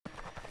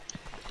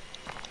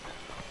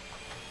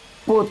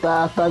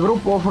puta, hasta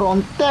Grupo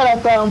Frontera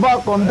también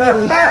va con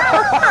Duri.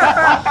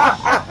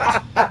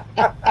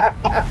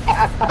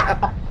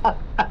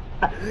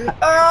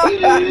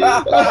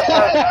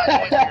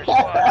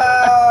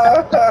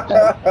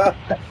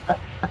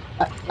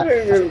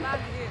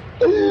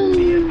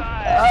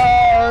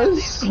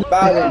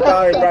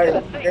 Bounty, right?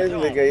 This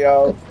nigga,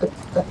 yo.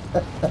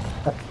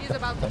 He's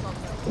about to come.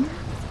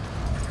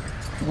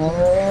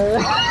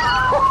 Right?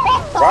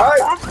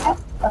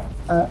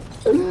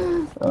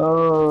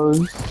 Oh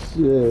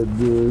shit,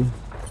 dude.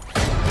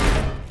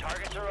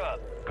 Targets are up.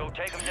 Go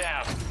take them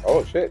down.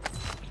 Oh shit.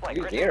 Like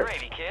He's grits and near.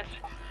 gravy, kids.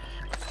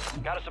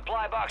 Got a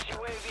supply box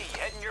UAV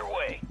heading your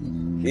way.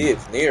 He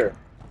is near.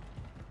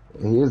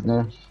 He is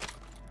there.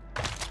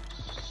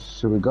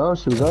 Should we go?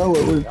 Should we go?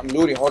 I'm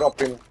looting. Hold on,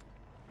 primo.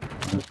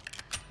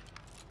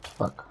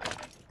 Fuck.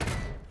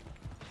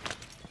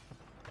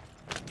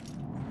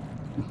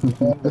 Are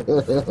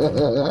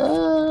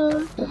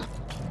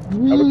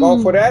we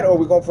going for that or are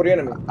we going for the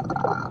enemy?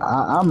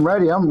 I'm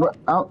ready. What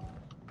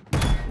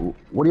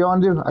do you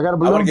want to do? I got a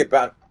balloon. I want to get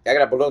bound. I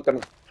got a balloon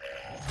coming.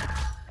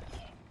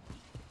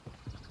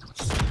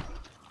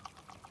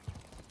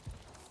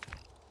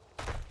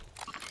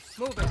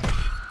 Moving.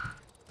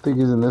 I think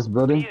he's in this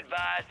building. Be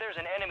advised, there's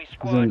an enemy He's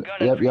squad in,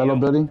 gunning yep, for yellow you.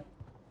 building.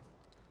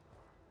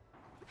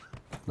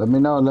 Let me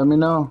know. Let me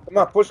know. Come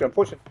on, push him,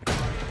 push him.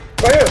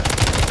 Right here.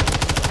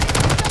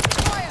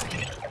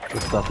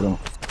 Just stop him.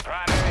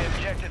 Primary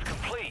objective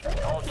complete.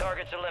 All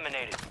targets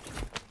eliminated.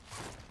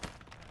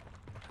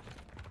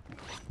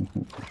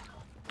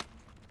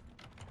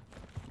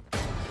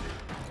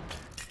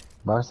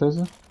 Buy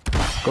station.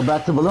 Go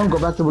back to balloon. Go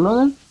back to balloon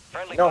then.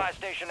 Friendly No. buy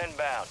station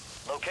inbound.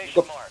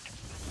 Location Go. marked.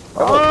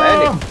 Oh,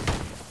 landing.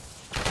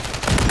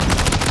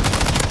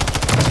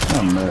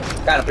 Oh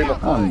man. Got him, primo.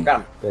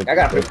 Got him. I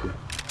got him, primo.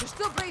 You're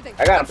still breathing.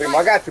 I got him, primo.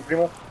 I got you,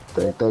 primo.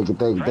 Thank you.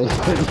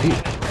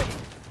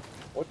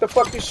 What the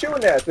fuck you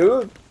shooting at,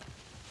 dude?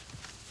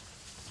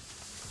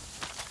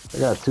 I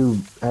got 2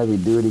 heavy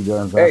duty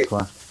guns. Hey. That's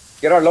fine.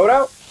 Get our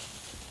loadout?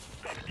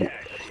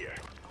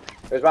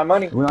 There's my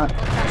money. We not. Do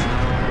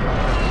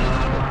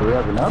we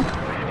have enough?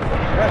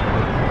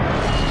 Yeah.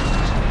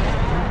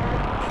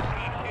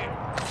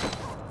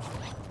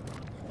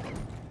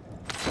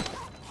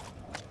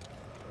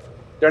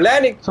 They're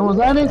landing. Someone's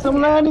landing.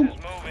 Someone landing. Is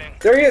moving.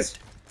 There he is.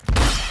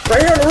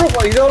 Right here on the roof.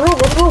 He's on the roof. On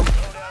the roof.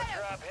 Loadout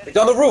drop heading He's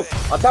on the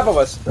roof. On top of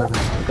us.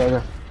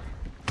 Okay.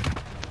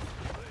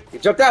 He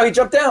jumped down. He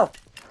jumped down.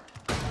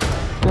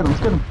 Get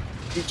him.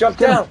 He jumped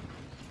Get him. down.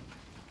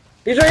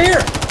 He's right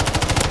here.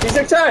 He's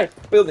inside.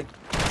 Building.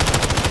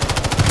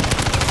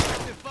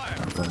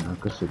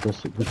 Good shit.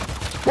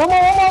 One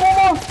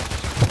more.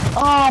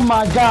 Oh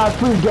my god,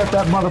 please get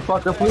that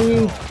motherfucker,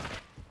 please.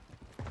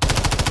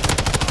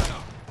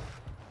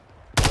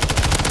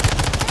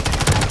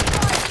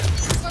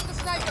 Got the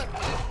sniper.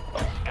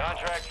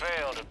 Contract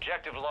failed.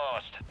 Objective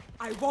lost.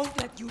 I won't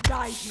let you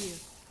die here.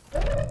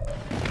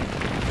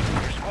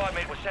 Your squad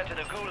mate was sent to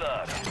the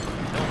gulag.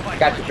 No fight.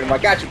 Got you, primo. I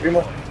got you,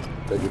 primo.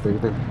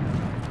 Thank you.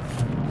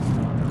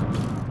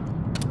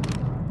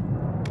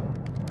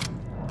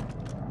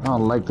 I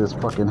don't like this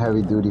fucking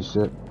heavy duty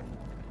shit.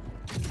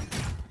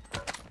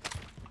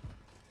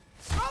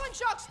 Throwing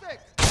shock stick.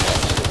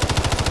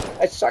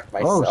 I sucked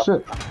myself. Oh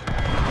shit. Squad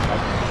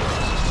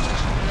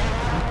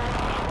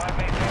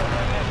mate failed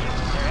their mission.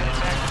 They're headed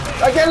back to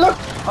base. Again, look.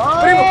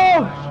 Primo.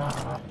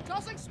 Oh!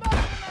 Tossing smoke.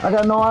 I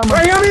got no armor.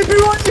 Right here, me,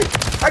 primo. I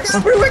got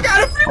him, primo. I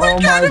got him, primo. Oh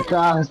I got my him.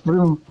 gosh,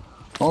 bro.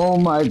 Oh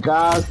my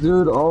gosh,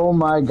 dude. Oh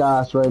my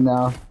gosh, right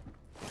now.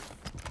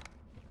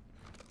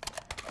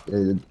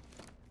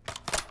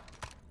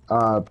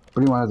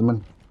 Primo has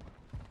money.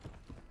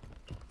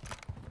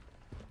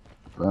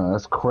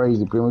 That's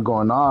crazy. Primo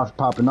going off,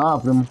 popping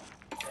off him.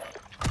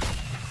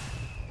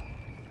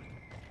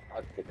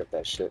 I'll pick up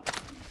that shit.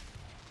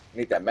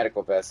 Need that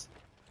medical vest.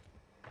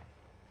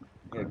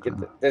 You know, get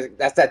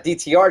that's that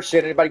DTR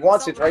shit. Anybody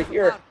wants it right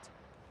here.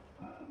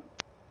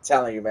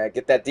 Telling you, man.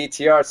 Get that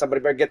DTR.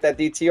 Somebody better get that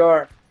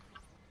DTR.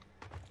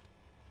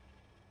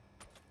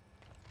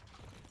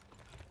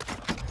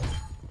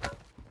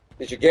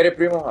 Did you get it,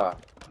 primo? Huh?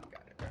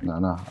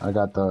 No. I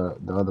got the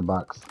other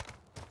box.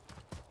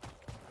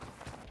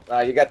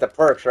 You got the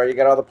perks, right? You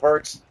got all the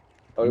perks?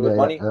 Oh, with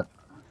money?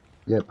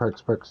 Yeah,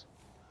 perks.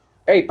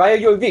 Hey, buy a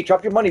UAV.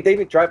 Drop your money,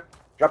 David. Drop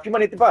your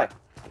money to buy.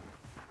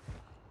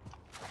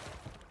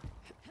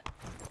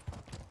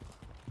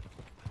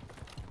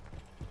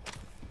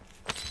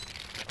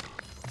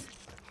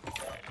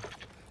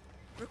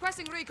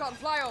 Requesting recon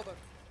flyover.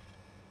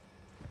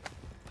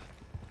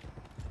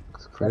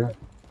 It's clear.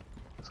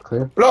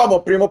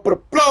 Plomo, primo.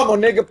 Puro plomo,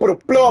 nigga. Puro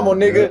plomo,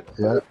 nigga.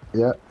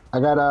 Yeah. I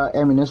got a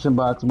ammunition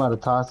box. I'm about to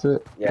toss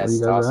it. Yes, Where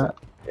you guys toss at? it.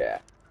 Yeah.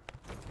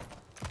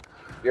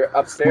 You're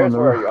upstairs?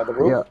 Where are you? On the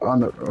roof? Yeah, on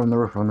the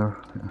roof. Yeah.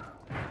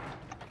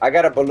 I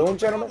got a balloon,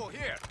 gentlemen. Be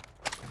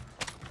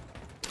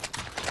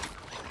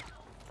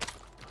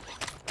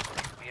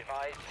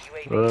advised,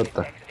 UAV What is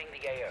the- exiting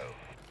the AO.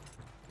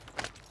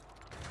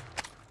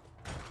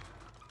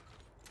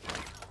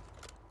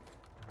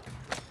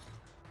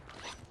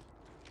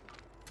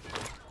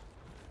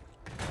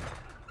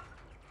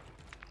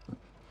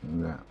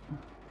 Okay.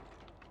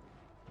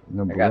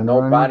 No I got balloon no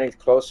around bodies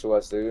close to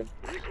us, dude.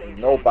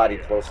 Nobody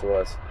close to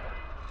us.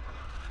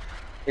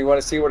 You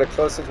want to see where the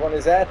closest one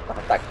is at?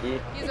 Hasta aquí.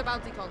 Here's a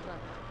bounty contract.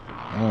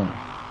 Damn.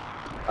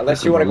 Unless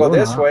That's you a want to go balloon,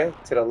 this huh? way,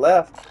 to the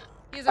left.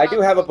 Here's a I do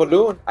bounty have a contract.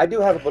 balloon. I do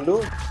have a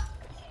balloon.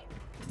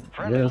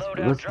 Friendly Yeah,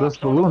 loadout let's drops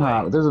on balloon the way.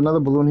 hop. There's another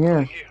balloon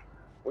here.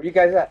 Where you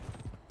guys at?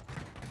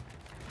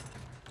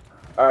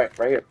 All right,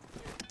 right here.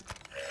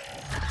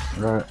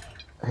 Right.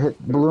 Hit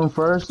balloon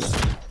first.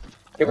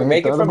 Can we and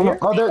make hit the it other from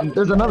balloon. here? Oh,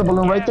 there's another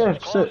balloon right Gas there.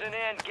 is Shit. closing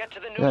in. Get to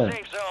the new Yeah.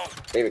 safe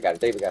zone. David got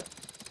it. David got it.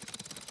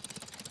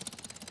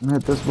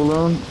 Hit this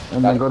balloon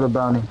and Got then it. go to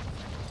bounty.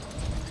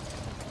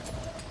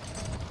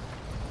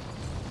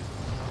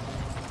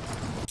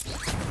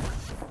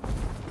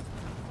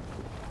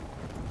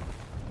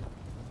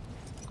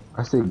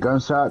 I see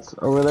gunshots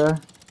over there.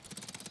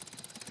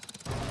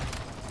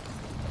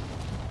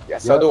 Yeah,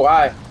 so Yep. do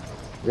I.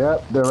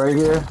 Yep, they're right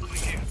here.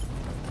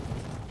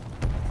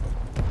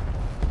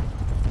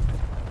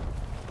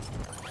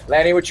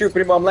 Landing with you,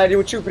 primo. I'm landing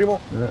with you, primo.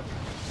 Yeah.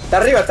 Está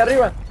arriba, está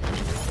arriba.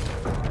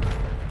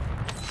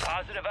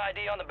 Positive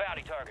ID on the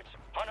bounty targets.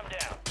 Hunt them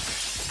down.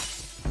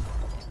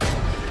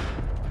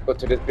 Go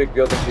to this big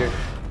building here.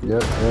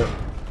 Yep, yep.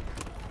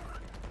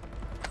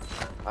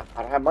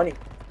 I don't have money.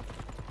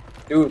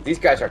 Dude, these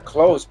guys are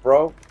close,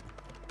 bro.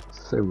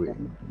 Say we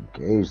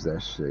engage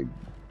that shit.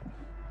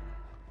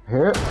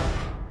 Here.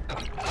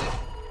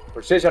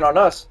 Precision on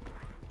us.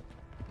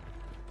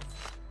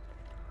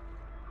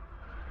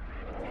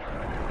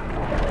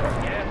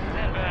 Gas is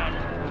inbound.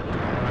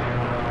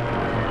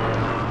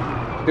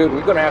 Dude,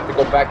 we're gonna have to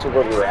go back to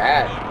where we were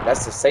at.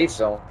 That's the safe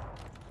zone.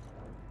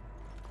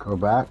 Go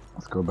back.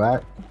 Let's go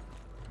back.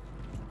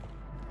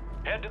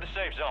 Head to the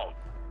safe zone.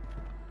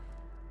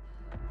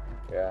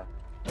 Yeah.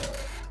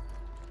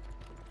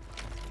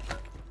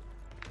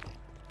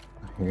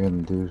 Here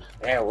them dudes.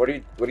 Man, what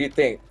do you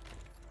think?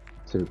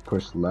 To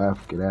push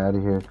left. Get out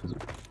of here. Cause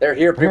They're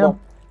here, primo.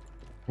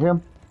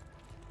 him.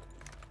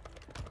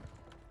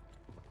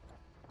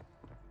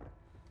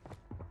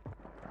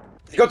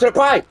 Let's go to the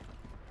pipe.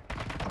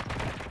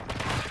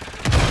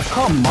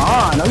 Come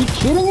on. Are you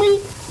kidding me?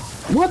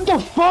 What the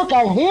fuck?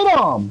 I hit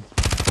him.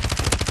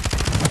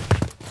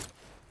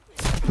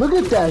 Look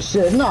at that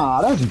shit.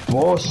 Nah, that's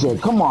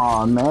bullshit. Come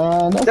on,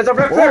 man. That's There's a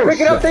red flare. Pick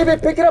it up, bullshit.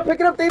 David. Pick it up. Pick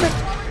it up, David.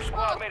 Your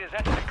squad mate has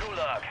entered the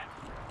gulag.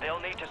 They'll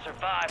need to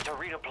survive to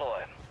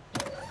redeploy.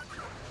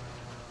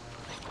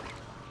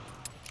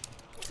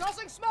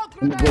 Tossing smoke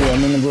In the grenade. blue,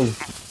 I'm in the blue.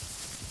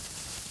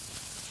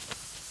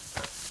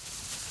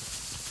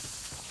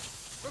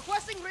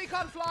 Requesting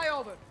recon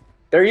flyover.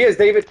 There he is,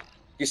 David.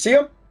 You see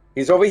him?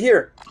 He's over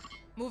here.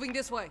 Moving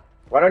this way.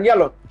 Right on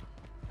yellow.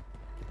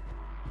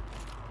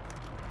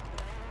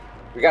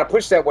 We gotta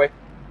push that way.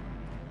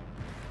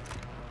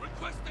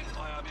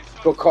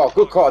 Good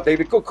call,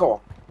 David. Good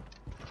call.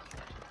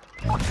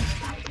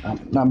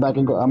 No, I'm back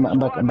and go. I'm back.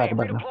 Squad I'm back. mate I'm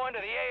back now. redeploying to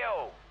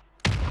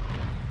the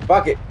AO.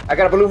 Fuck it. I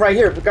got a balloon right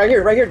here. Right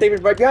here,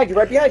 David. Right behind you.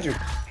 Right behind you.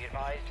 Be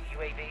advised,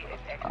 UAV is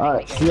exiting All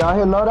right. the See y'all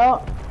here. Load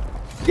out.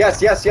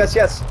 Yes.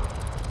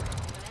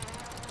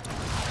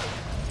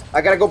 I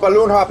gotta go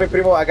balloon hopping,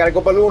 primo. I gotta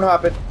go balloon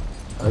hopping.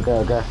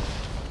 Okay.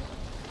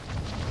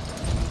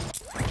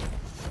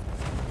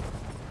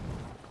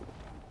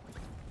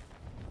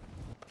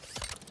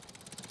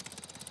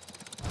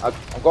 I'm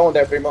going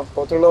there, primo.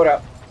 Go to the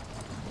loadout.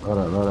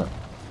 Load up.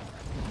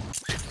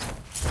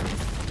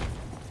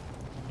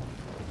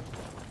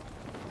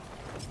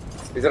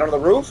 Is it on the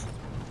roof?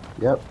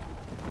 Yep.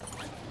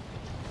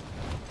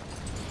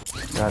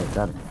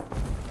 Got it.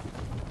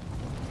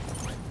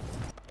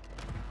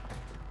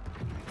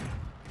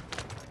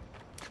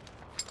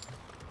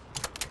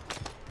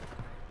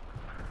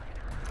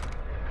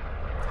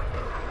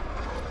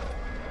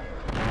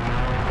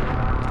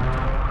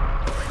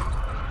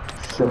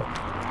 Shit.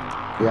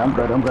 Yeah, I'm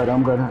good.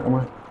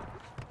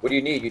 What do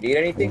you need? You need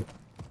anything?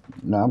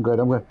 No, I'm good.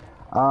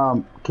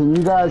 Can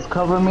you guys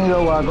cover me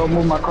though while I go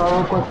move my car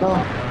real quick though?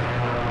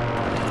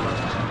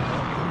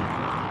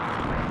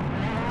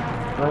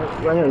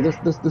 Right here.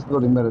 This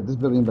building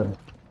better.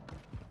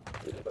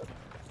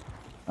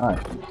 All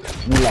right.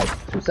 Give me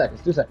like 2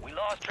 seconds. We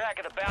lost track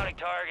of the bounty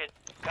target.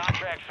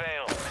 Contract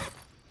failed.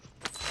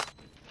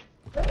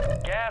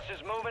 Gas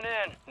is moving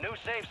in. New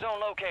safe zone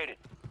located.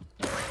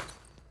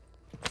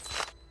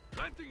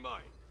 Planting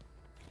mine.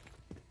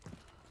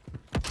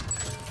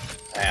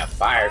 Ah,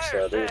 fire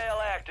sale, dude. sale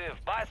active.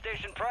 Buy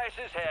station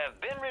prices have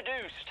been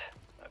reduced.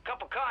 A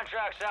couple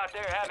contracts out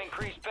there have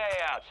increased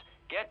payouts.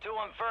 Get to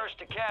them first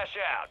to cash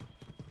out.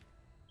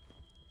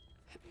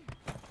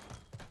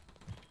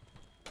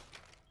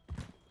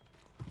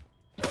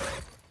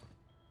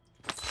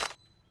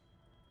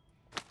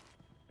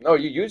 No,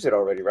 you used it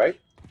already, right?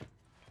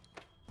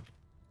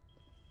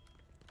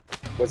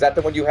 Was that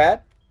the one you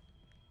had?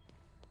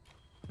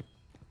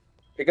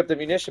 Pick up the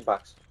munition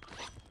box.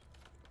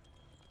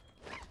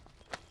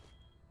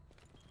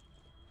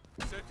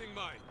 Setting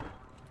mine.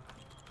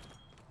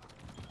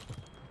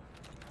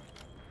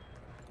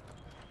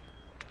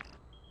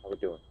 How we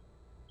doing?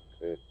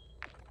 Good.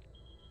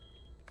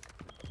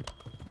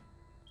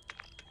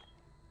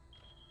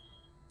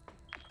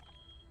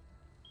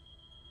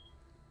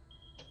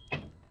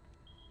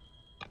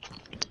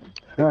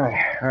 Alright,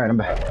 I'm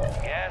back.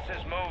 Gas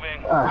is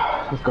moving.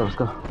 Alright, let's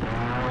go.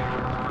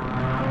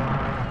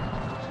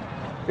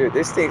 Dude,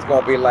 this thing's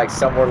gonna be like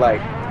somewhere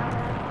like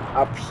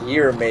up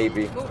here,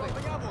 maybe. Moving.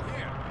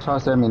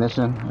 Toss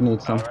ammunition. I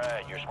need some.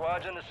 Alright, your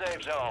squad's in the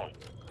safe zone.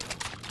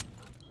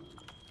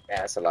 Yeah,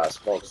 that's a lot of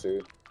smoke,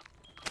 dude.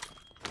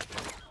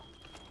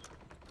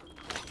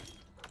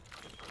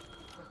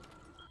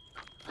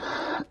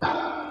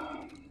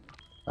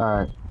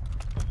 Alright.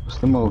 What's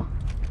the move?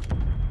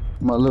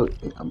 I'm gonna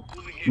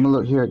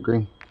look here at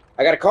green.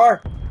 I got a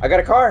car.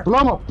 Blow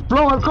him up!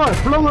 Blow him car!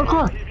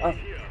 Oh.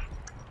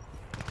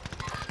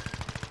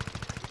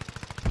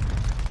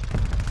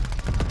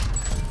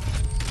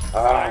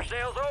 Fire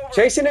sales over.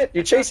 Chasing it?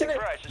 You chasing it?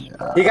 Prices.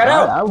 He got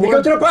out. He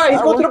go to the buy.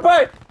 He's going to the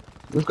buy.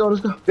 Let's go.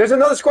 There's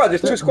another squad.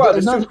 There's two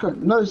squads. There's two.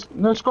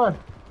 Another squad.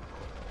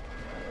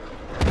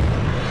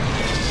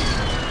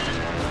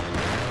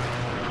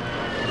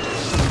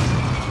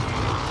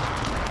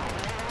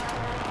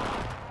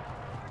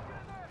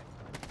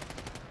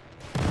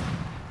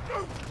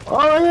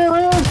 Oh,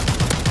 yeah.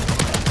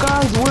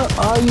 Guys, where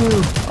are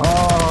you?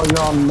 Oh, you're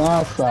on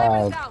that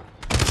side. Down.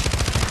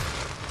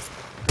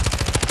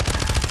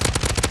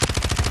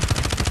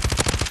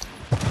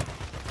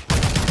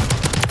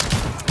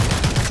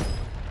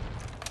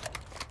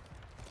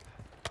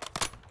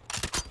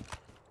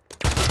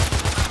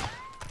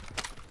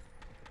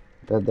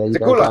 You The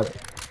guys cooler. got it.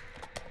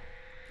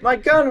 My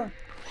gun.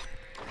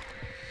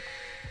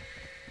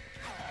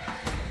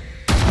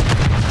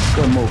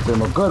 Good move,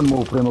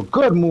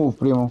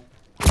 Primo.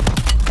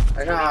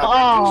 I'm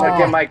trying to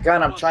get my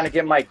gun. I'm trying to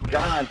get my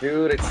gun,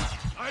 dude. It's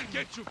I'll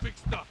get you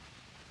fixed up.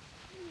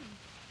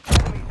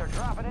 Enemies are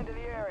dropping into the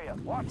area.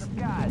 Watch the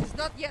skies. It's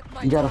not yet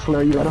my You got a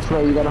flare.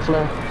 Dropping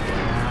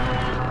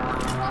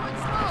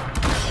smoke.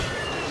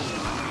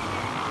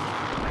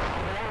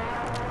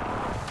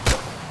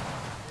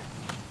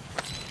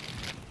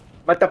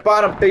 I'm at the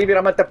bottom, David.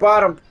 I'm at the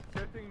bottom.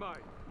 Setting mine.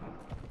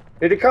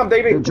 Here they come,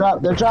 David.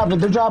 They're dropping.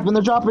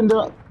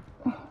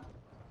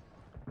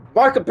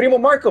 Mark him, Primo.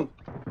 Mark him.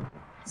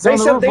 Say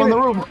something,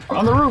 David.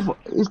 On the roof.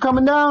 He's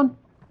coming down.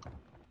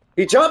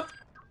 He jumped.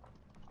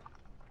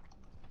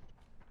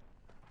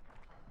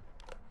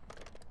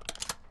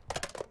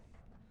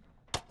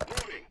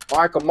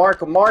 Mark him.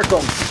 Mark him.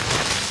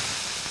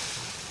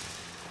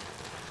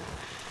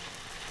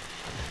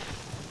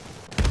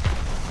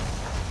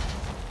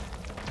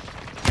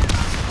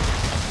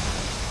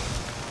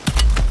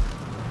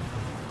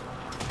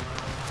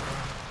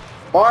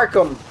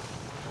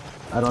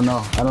 I don't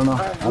know. I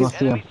don't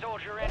see him. Enemy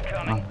soldier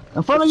incoming.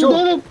 In front of you, Shoot.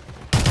 David.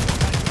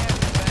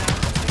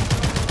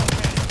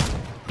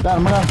 Got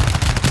him.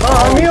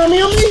 Oh,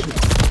 me.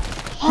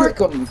 Mark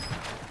him.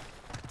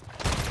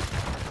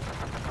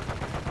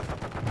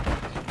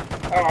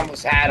 I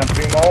almost had him,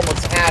 Primo.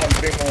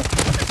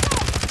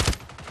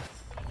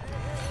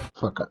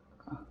 Fuck it.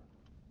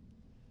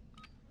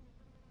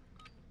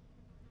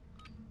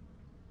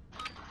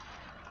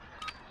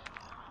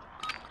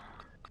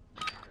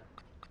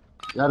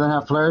 Y'all don't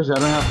have flares? No. I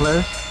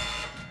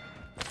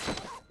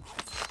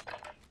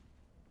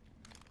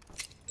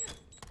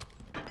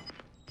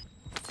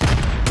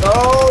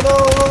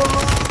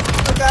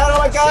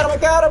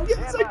got him.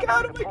 Yes, I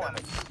got him. You earned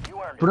it.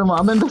 Primo,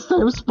 I'm in the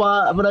same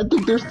spot, but I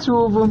think there's two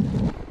of them.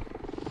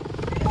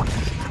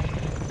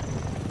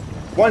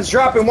 One's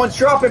dropping,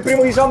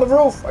 Primo. He's on the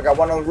roof. I got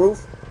one on the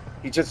roof.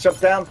 He just jumped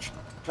down. I'm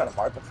trying to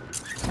mark him for you.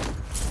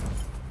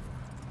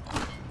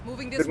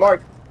 Moving this Good way.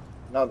 mark.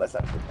 No, that's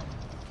not good.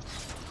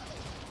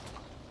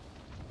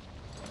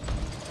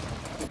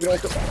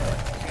 Got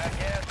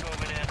gas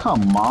moving in.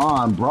 Come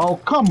on, bro.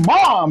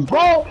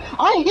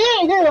 I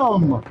hit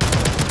him.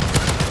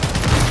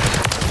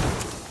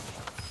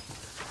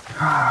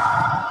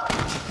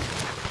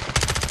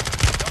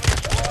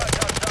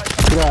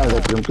 Get out of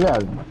there, Primo. Get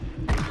out of there.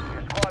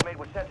 Your squad mate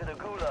was sent to the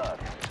gulag.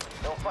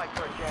 They'll fight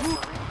for a chance to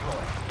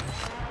redeploy.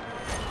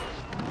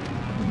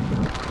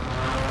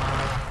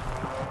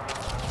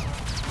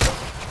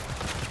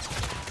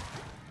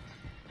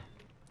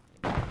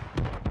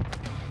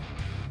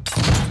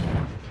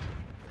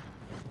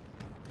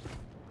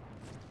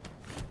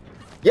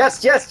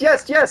 Yes.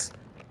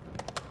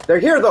 They're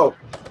here, though.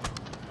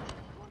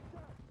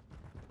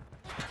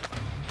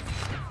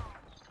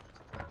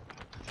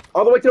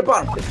 All the way to the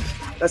bottom.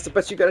 That's the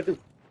best you gotta do.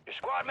 Your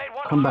squad mate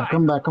won Come the back,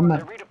 fight. come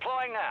back. They're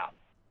redeploying now.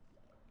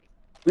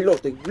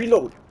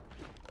 Reload.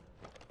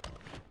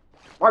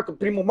 Mark him,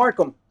 Primo, mark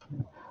him.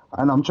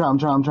 I know, I'm trying.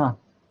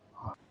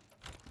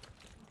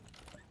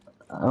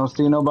 I don't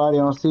see nobody.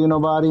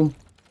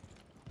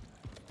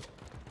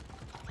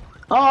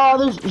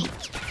 Oh,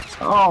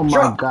 oh my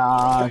Drop.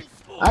 gosh.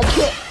 I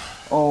can't.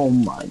 Oh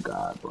my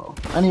god, bro.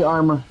 I need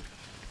armor.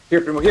 Here,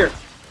 Primo, here.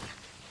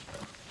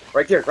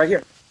 Right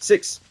here.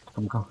 6.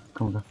 Come on.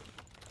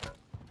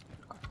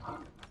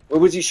 Where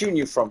was he shooting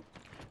you from?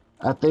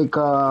 I think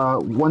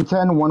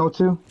 110,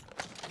 102.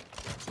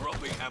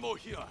 Dropping ammo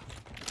here.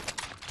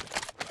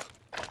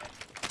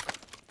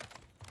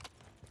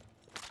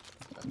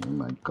 I need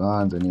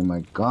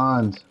my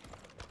guns.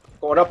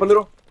 Going up a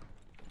little?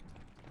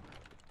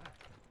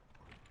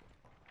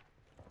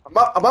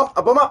 I'm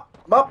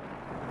up.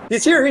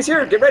 He's here.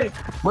 Get ready.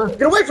 Where?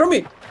 Get away from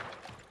me.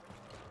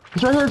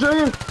 He's right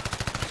here.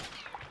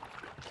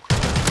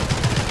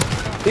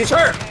 He's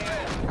hurt.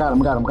 Got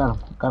him. I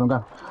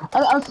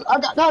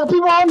got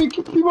people on me.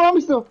 People on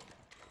me still.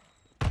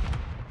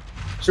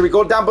 Should we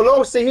go down below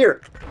or stay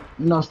here?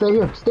 No, stay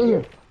here.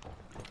 Here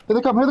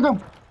they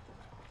come.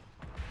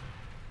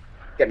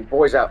 Getting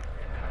boys out.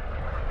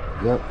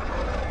 Yep.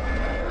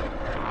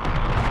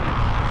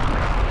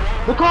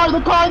 The car!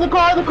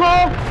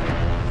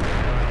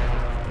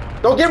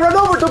 Don't get run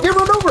over.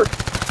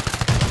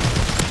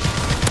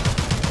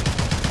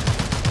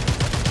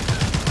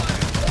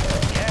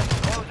 Gas is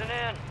closing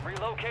in.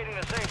 Relocating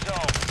the safe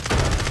zone.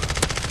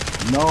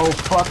 No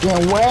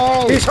fucking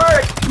way! He's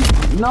hurt.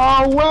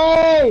 No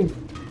way!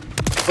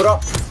 Put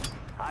up.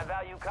 High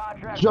value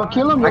contract. Did y'all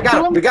kill him? I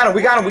got him. We got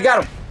him.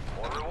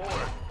 More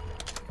reward.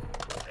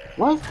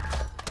 What?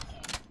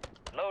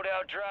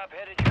 Loadout drop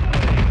headed your way.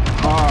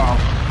 Oh,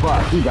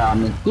 fuck. He got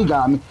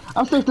me.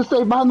 I'm safe to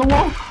save behind the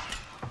wall.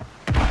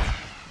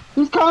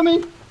 He's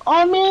coming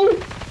on me.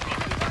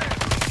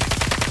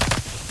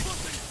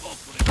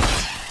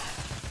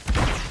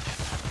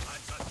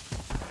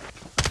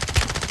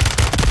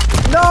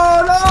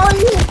 No,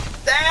 you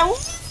damn.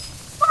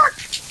 Fuck.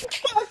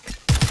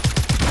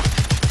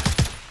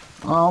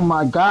 Oh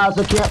my God,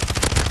 I can't.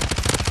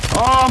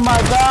 Oh my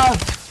God.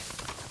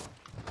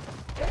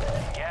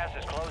 Gas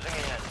is closing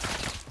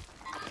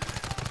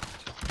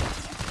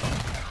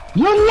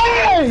in. You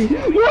lie!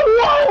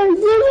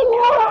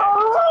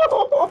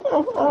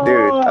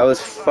 Dude, I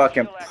was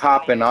fucking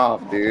popping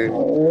off, dude.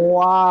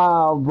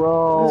 Wow,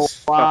 bro.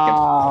 Fucking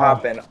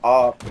popping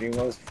off, dude.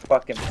 I was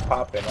fucking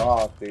popping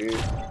off, dude.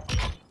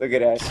 Look at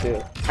that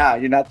shit. Ah,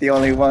 you're not the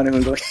only one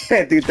who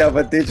can't do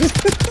double digits.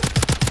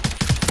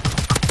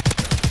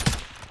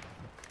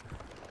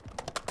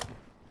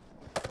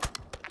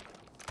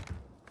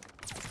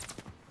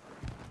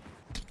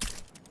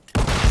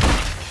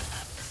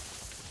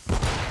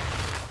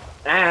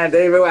 Ah,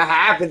 David, what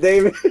happened,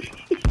 David?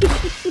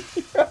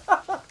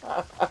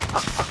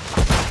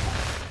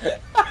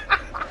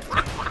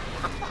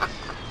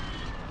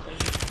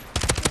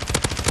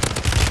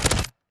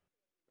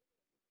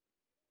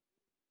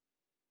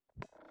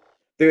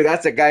 Dude,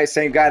 that's the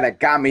same guy that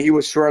got me. He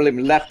was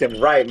swirling left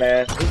and right,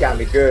 man. He got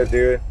me good,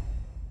 dude.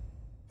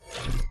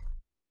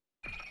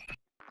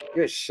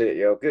 Good shit,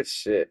 yo. Good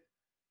shit.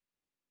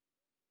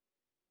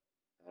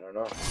 I don't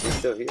know. He's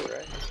still here,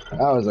 right?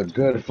 That was a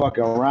good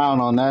fucking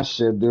round on that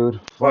shit, dude.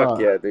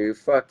 Fuck yeah, dude.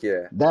 Fuck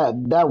yeah.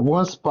 That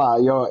one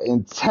spot, yo,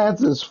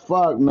 intense as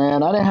fuck,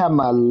 man. I didn't have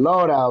my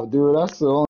loadout, dude. That's the only